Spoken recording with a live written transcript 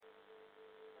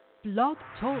Blog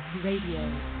Talk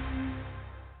Radio.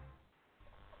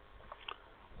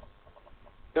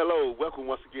 Hello, welcome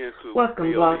once again to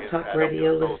Welcome, Blog Talk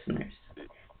Radio listeners.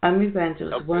 I'm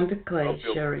Evangelist Wanda Clay,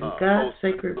 sharing God's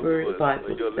sacred word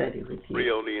Bible study with you.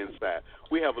 Freeontheinside.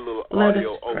 We have a little Let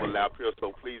audio us pray. overlap here,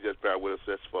 so please just bear with us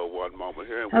just for one moment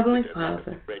here. And Heavenly we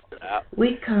Father,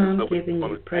 we come giving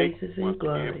you praises and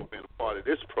glory. For being a part of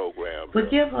this program.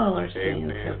 Forgive all our sins,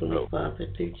 Amen. Heavenly Father,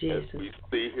 through Jesus. We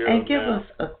see here And give now, us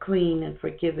a clean and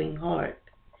forgiving heart.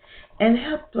 And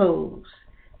help those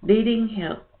needing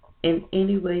help in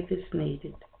any way that's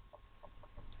needed.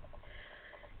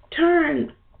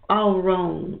 Turn all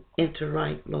wrong into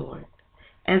right, Lord,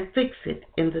 and fix it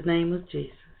in the name of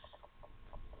Jesus.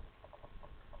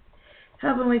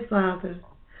 Heavenly Father,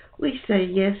 we say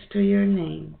yes to your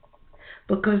name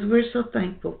because we're so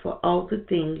thankful for all the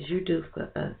things you do for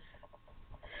us,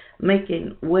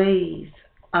 making ways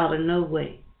out of no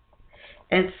way.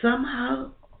 And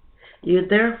somehow you're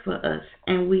there for us,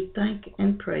 and we thank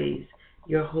and praise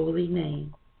your holy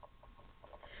name.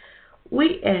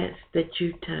 We ask that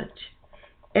you touch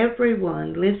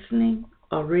everyone listening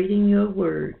or reading your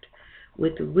word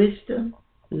with wisdom,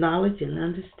 knowledge, and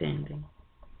understanding.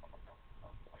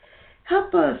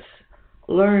 Help us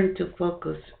learn to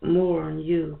focus more on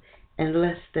you and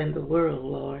less than the world,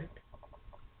 Lord.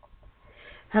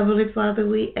 Heavenly Father,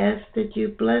 we ask that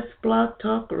you bless Blog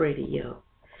Talk Radio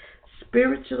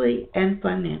spiritually and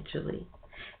financially,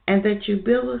 and that you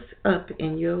build us up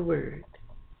in your word.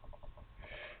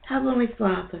 Heavenly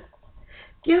Father,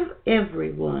 give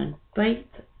everyone faith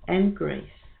and grace,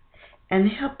 and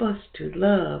help us to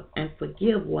love and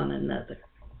forgive one another.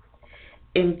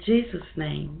 In Jesus'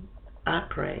 name, I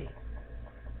pray.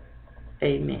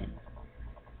 Amen.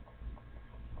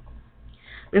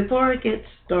 Before I get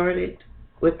started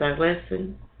with our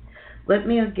lesson, let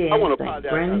me again thank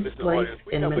Granny's Place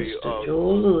and Minister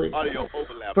Joel Lewis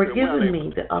for giving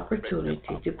me the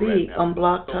opportunity to be on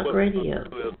Blog Talk Radio.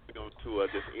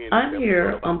 I'm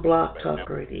here on Blog Talk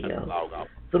Radio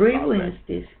 3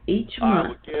 Wednesdays each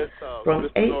month from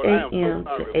 8 a.m.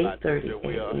 to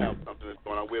 8:30 a.m.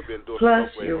 Plus,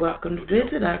 you're welcome to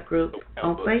visit our group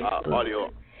on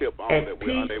Facebook at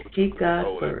Peace Keep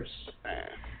God First.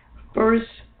 First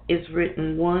is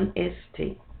written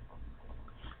 1ST.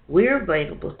 We're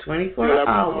available 24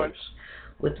 hours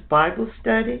with Bible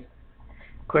study,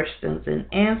 questions and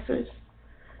answers,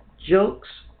 jokes,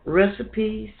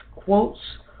 recipes, quotes,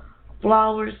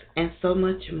 flowers, and so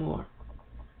much more.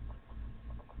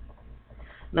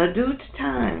 Now, due to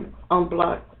time on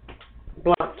Blog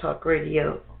Talk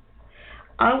Radio,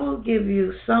 I will give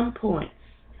you some points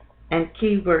and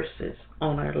key verses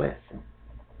on our lesson.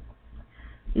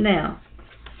 Now,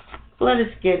 let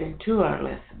us get into our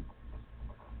lesson.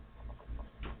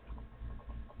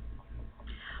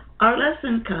 Our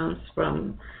lesson comes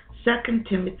from 2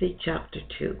 Timothy chapter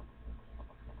 2.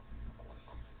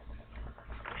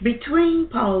 Between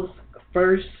Paul's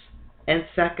first and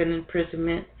second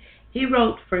imprisonment, he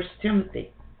wrote 1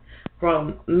 Timothy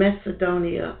from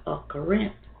Macedonia or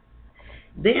Corinth.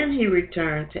 Then he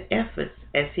returned to Ephesus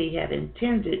as he had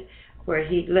intended, where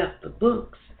he left the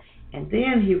books, and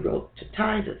then he wrote to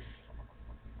Titus.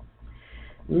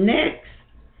 Next,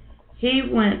 he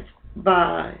went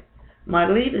by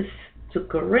Miletus to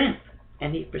Corinth,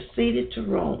 and he proceeded to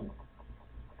Rome.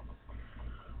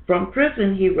 From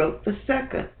prison, he wrote the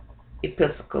second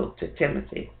epistle to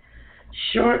Timothy,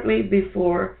 shortly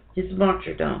before his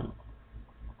martyrdom.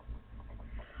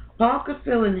 Paul could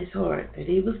feel in his heart that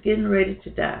he was getting ready to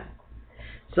die,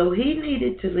 so he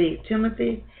needed to leave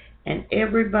Timothy and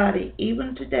everybody,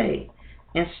 even today,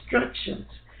 instructions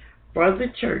for the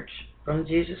church from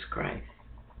Jesus Christ.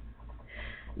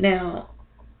 Now,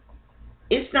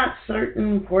 it's not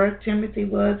certain where Timothy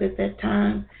was at that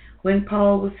time when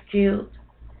Paul was killed.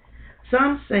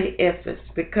 Some say Ephesus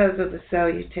because of the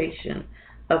salutation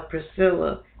of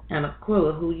Priscilla and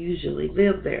Aquila, who usually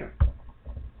lived there.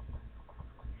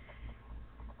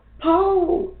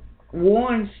 Paul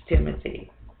warns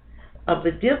Timothy of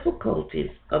the difficulties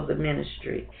of the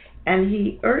ministry, and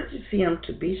he urges him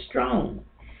to be strong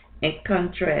in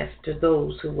contrast to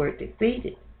those who were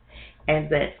defeated, and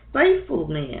that faithful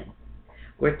men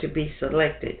were to be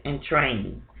selected and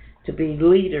trained to be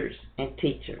leaders and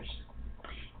teachers.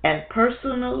 And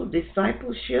personal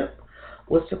discipleship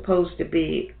was supposed to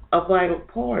be a vital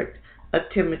part of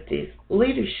Timothy's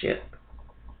leadership.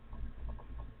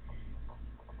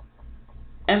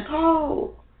 And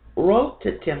Paul wrote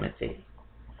to Timothy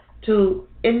to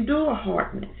endure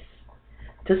hardness,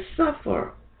 to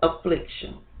suffer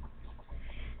affliction.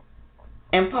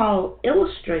 And Paul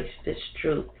illustrates this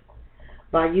truth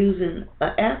by using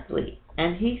an athlete.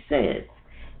 And he says,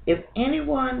 if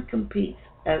anyone competes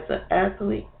as an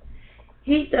athlete,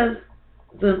 he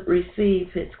doesn't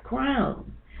receive his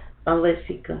crown unless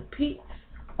he competes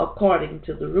according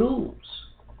to the rules.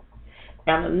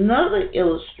 And another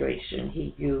illustration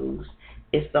he used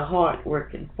is the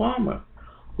hard-working farmer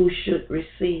who should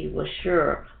receive a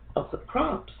share of the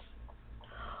crops,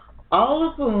 all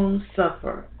of whom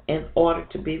suffer in order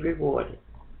to be rewarded.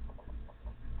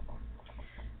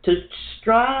 To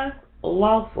strive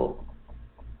lawful,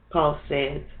 Paul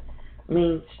says,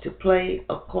 means to play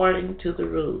according to the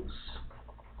rules.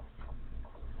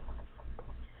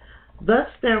 Thus,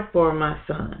 therefore, my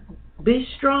son, be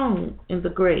strong in the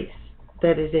grace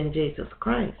that is in Jesus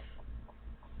Christ.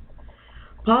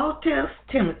 Paul tells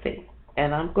Timothy,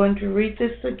 and I'm going to read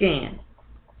this again.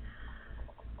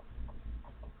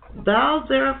 Thou,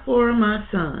 therefore, my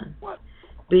son,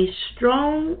 be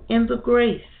strong in the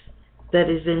grace that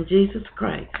is in Jesus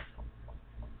Christ.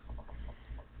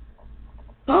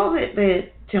 Paul had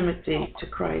led Timothy to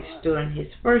Christ during his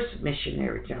first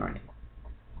missionary journey.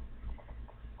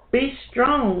 Be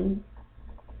strong.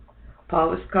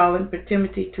 Paul is calling for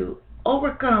Timothy to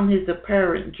overcome his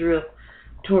apparent drift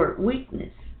toward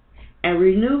weakness and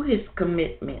renew his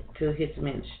commitment to his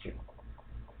ministry.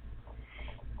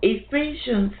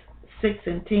 Ephesians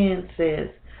 6:10 says,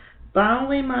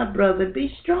 finally, my brother,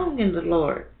 be strong in the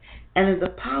Lord and in the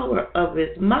power of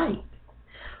his might,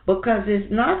 because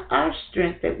it's not our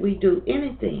strength that we do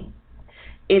anything.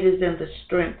 It is in the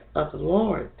strength of the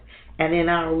Lord, and in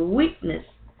our weakness,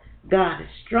 God is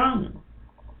strong.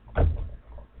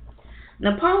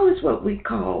 Now, Paul is what we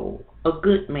call a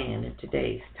good man in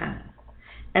today's time,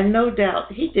 and no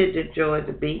doubt he did enjoy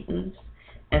the beatings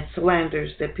and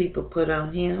slanders that people put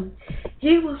on him.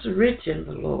 He was rich in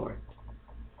the Lord.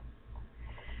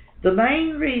 The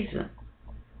main reason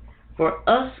for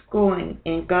us going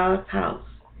in God's house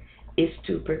is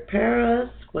to prepare us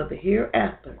for the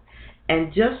hereafter.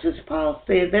 And just as Paul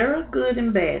said, there are good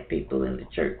and bad people in the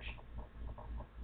church.